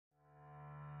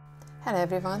Hello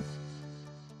everyone!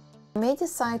 You may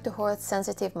decide to hold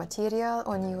sensitive material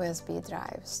on USB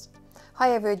drives.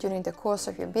 However, during the course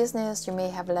of your business, you may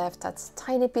have left that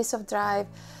tiny piece of drive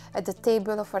at the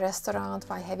table of a restaurant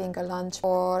while having a lunch,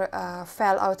 or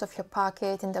fell out of your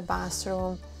pocket in the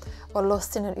bathroom, or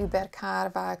lost in an Uber car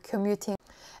while commuting.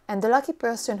 And the lucky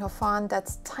person who found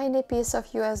that tiny piece of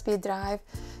USB drive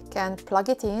can plug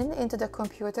it into the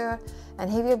computer,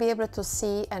 and he will be able to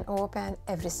see and open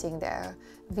everything there,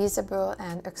 visible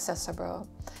and accessible.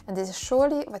 And this is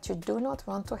surely what you do not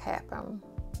want to happen.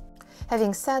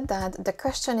 Having said that, the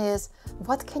question is,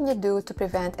 what can you do to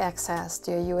prevent access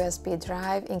to your USB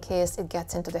drive in case it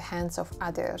gets into the hands of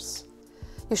others?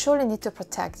 You surely need to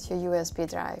protect your USB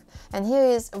drive, and here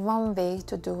is one way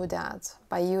to do that,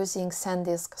 by using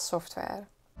SanDisk software.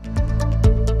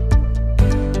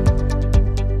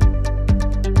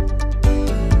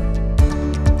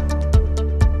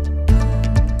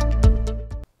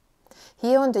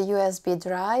 Here on the USB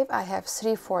drive, I have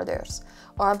 3 folders: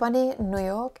 Albany, New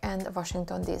York, and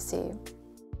Washington, D.C.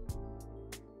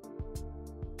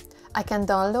 I can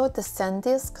download the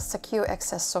SanDisk Secure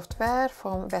Access software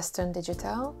from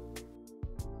westerndigital,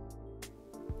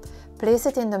 place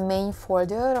it in the main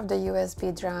folder of the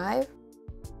USB drive,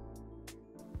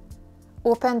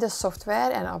 open the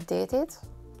software and update it.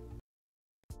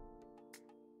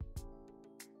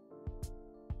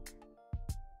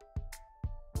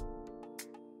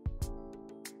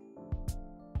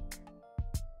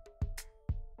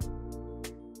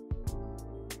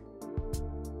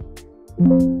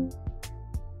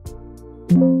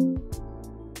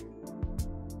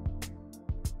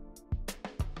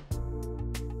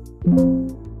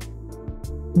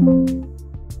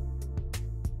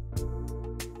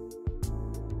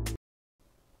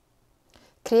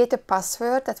 Create a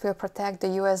password that will protect the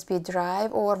USB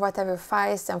drive or whatever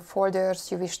files and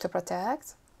folders you wish to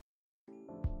protect.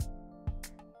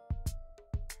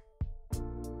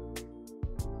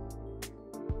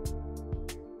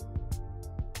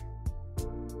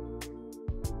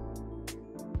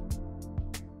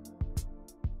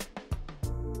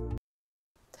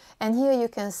 And here you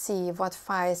can see what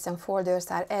files and folders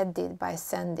are added by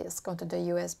SanDisk onto the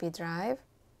USB drive.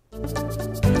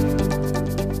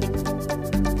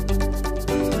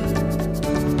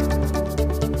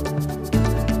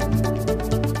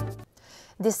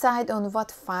 Decide on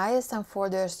what files and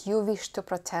folders you wish to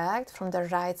protect from the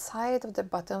right side of the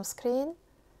bottom screen.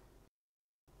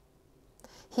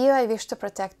 Here I wish to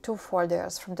protect 2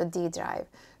 folders from the D drive,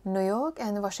 New York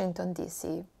and Washington,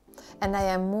 D.C. And I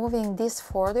am moving these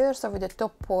folders over the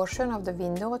top portion of the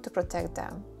window to protect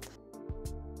them.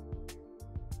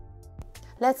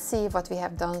 Let's see what we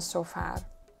have done so far.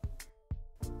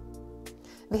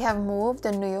 We have moved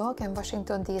the New York and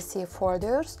Washington, D.C.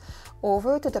 folders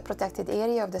over to the protected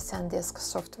area of the SanDisk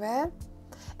software.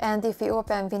 And if we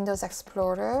open Windows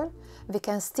Explorer, we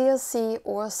can still see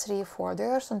all 3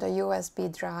 folders on the USB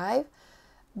drive,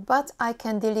 but I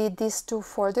can delete these 2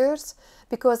 folders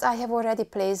because I have already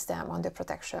placed them on the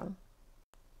protection.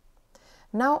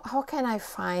 Now, how can I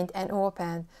find and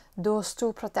open those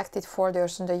 2 protected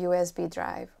folders on the USB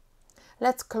drive?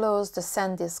 Let's close the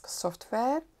SanDisk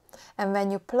software, and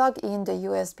when you plug in the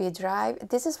USB drive,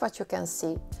 this is what you can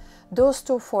see. Those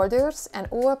 2 folders and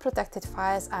all protected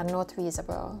files are not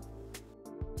visible.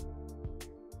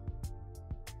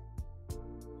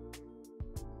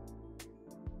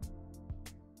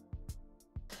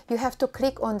 You have to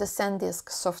click on the SanDisk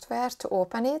software to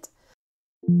open it.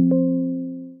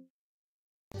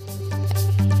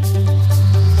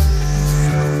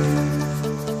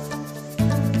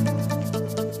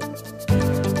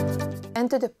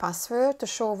 Enter the password to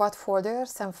show what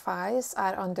folders and files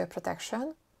are under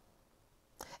protection.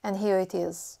 And here it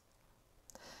is.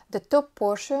 The top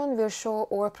portion will show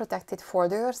all protected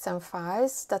folders and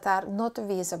files that are not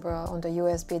visible on the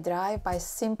USB drive by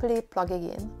simply plugging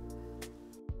in.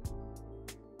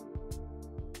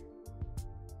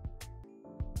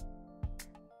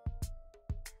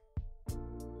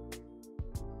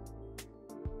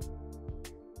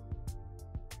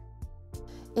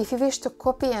 If you wish to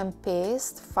copy and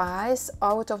paste files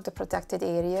out of the protected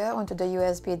area onto the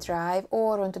USB drive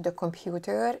or onto the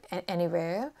computer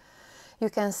anywhere, you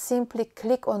can simply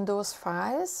click on those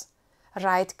files,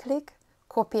 right-click,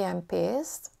 copy and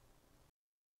paste.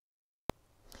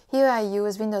 Here I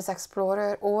use Windows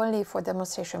Explorer only for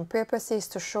demonstration purposes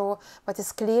to show what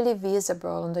is clearly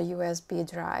visible on the USB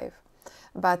drive.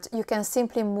 But you can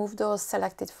simply move those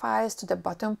selected files to the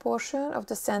bottom portion of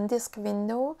the SanDisk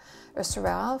window as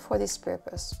well for this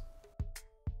purpose.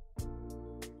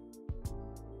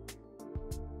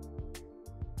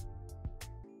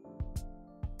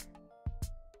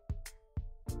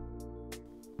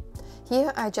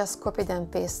 Here I just copied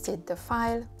and pasted the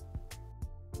file.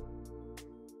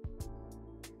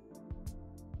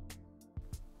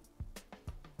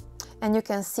 And you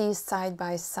can see side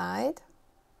by side.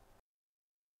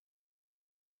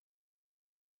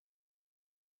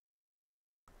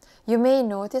 You may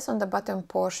notice on the bottom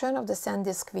portion of the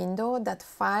SanDisk window that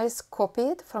files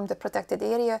copied from the protected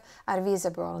area are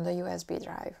visible on the USB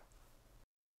drive.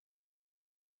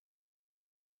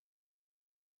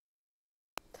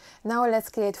 Now let's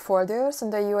create folders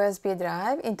on the USB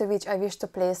drive into which I wish to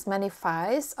place many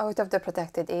files out of the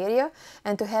protected area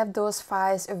and to have those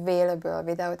files available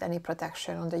without any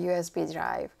protection on the USB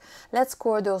drive. Let's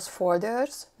call those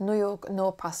folders New York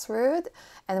no password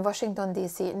and Washington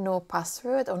DC no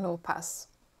password or no pass.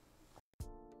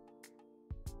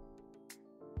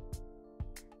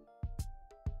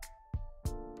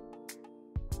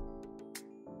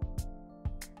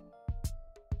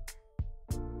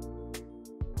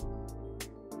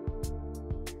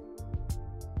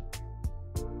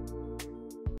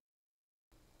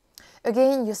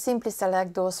 Again, you simply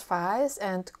select those files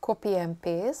and copy and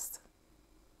paste.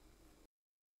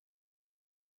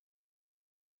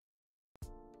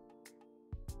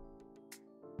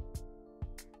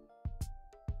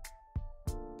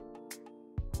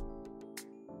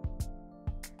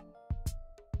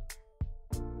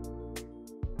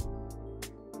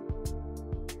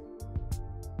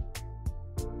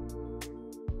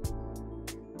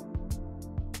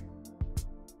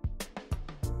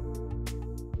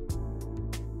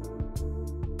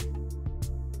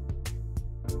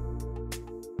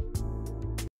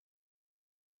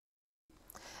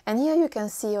 And here you can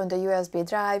see on the USB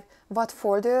drive what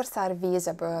folders are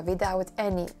visible without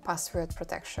any password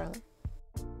protection.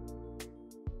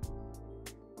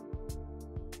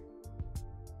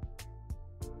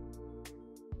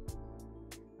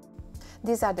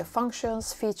 These are the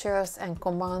functions, features and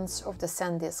commands of the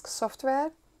SanDisk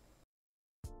software.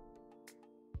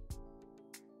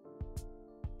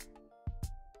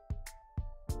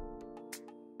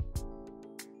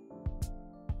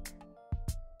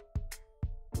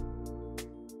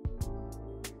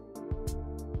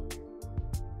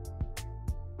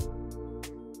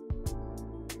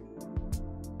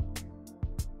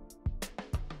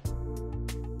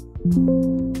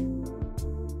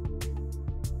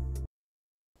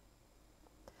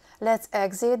 Let's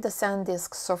exit the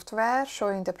SanDisk software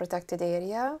showing the protected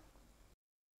area.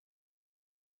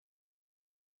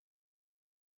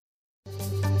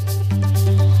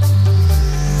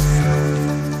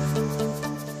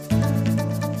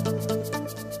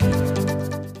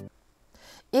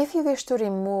 If you wish to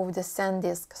remove the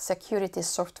SanDisk security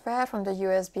software from the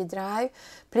USB drive,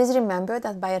 please remember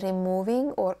that by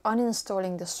removing or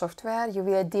uninstalling the software, you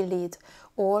will delete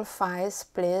all files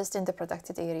placed in the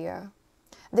protected area.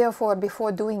 Therefore,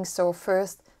 before doing so,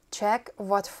 first check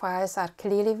what files are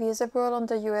clearly visible on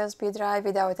the USB drive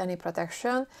without any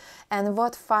protection and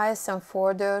what files and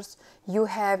folders you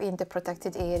have in the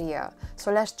protected area.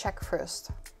 So let's check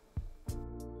first.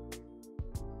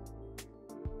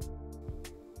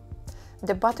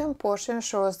 The bottom portion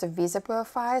shows the visible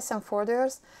files and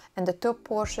folders and the top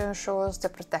portion shows the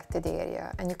protected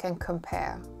area, and you can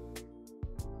compare.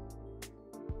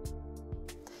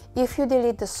 If you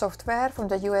delete the software from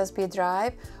the USB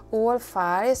drive, all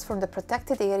files from the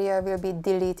protected area will be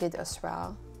deleted as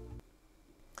well.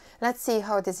 Let's see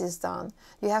how this is done.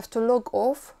 You have to log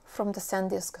off from the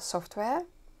SanDisk software.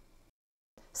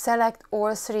 Select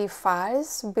all 3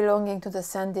 files belonging to the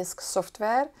SanDisk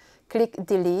software, click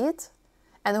Delete,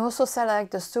 and also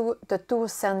select the two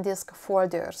SanDisk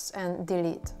folders and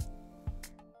delete.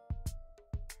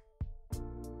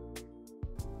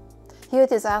 Here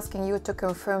it is asking you to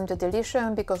confirm the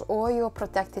deletion because all your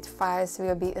protected files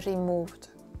will be removed.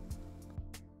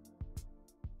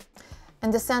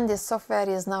 And the SanDisk software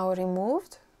is now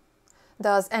removed.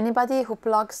 Thus, anybody who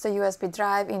plugs the USB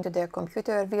drive into their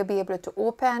computer will be able to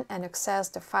open and access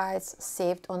the files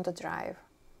saved on the drive.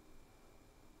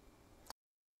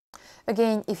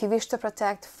 Again, if you wish to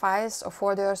protect files or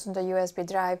folders on the USB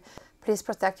drive, please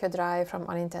protect your drive from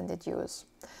unintended use.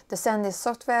 The SanDisk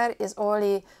software is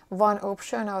only one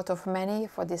option out of many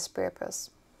for this purpose.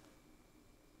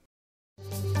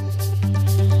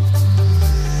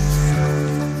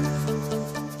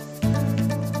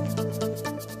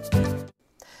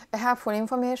 A helpful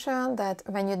information that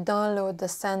when you download the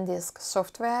SanDisk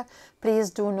software, please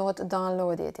do not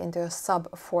download it into a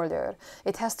subfolder.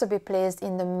 It has to be placed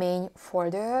in the main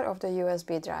folder of the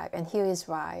USB drive, and here is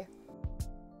why.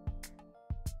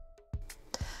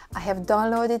 I have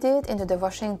downloaded it into the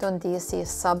Washington DC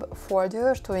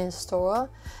subfolder to install,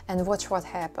 and watch what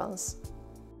happens.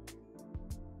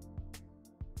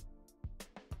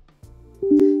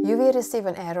 you will receive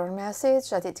an error message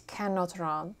that it cannot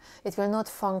run. It will not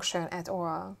function at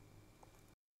all.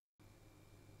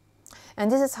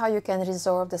 And this is how you can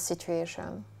resolve the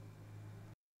situation.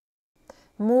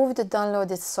 Move the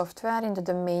downloaded software into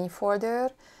the main folder,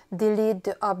 delete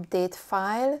the update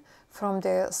file from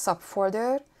the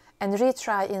subfolder, and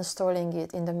retry installing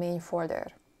it in the main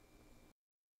folder.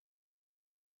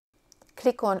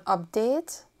 Click on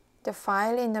Update the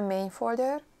file in the main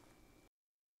folder.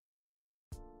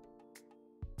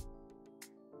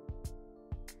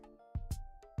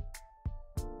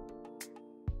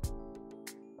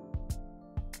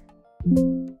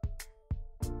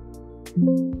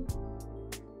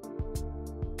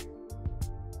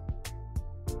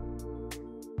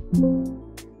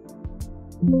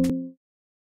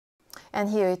 And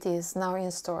here it is, now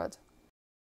installed.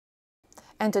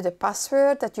 Enter the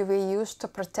password that you will use to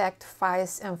protect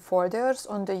files and folders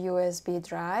on the USB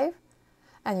drive,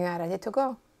 and you are ready to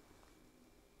go.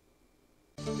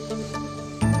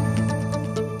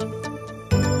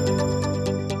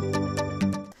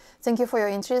 Thank you for your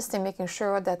interest in making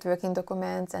sure that working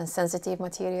documents and sensitive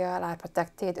material are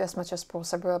protected as much as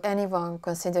possible. Anyone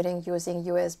considering using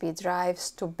USB drives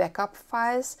to backup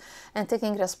files and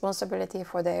taking responsibility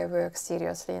for their work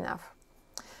seriously enough.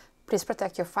 Please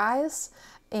protect your files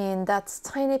in that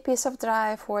tiny piece of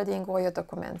drive holding all your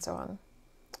documents on.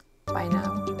 Bye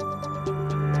now.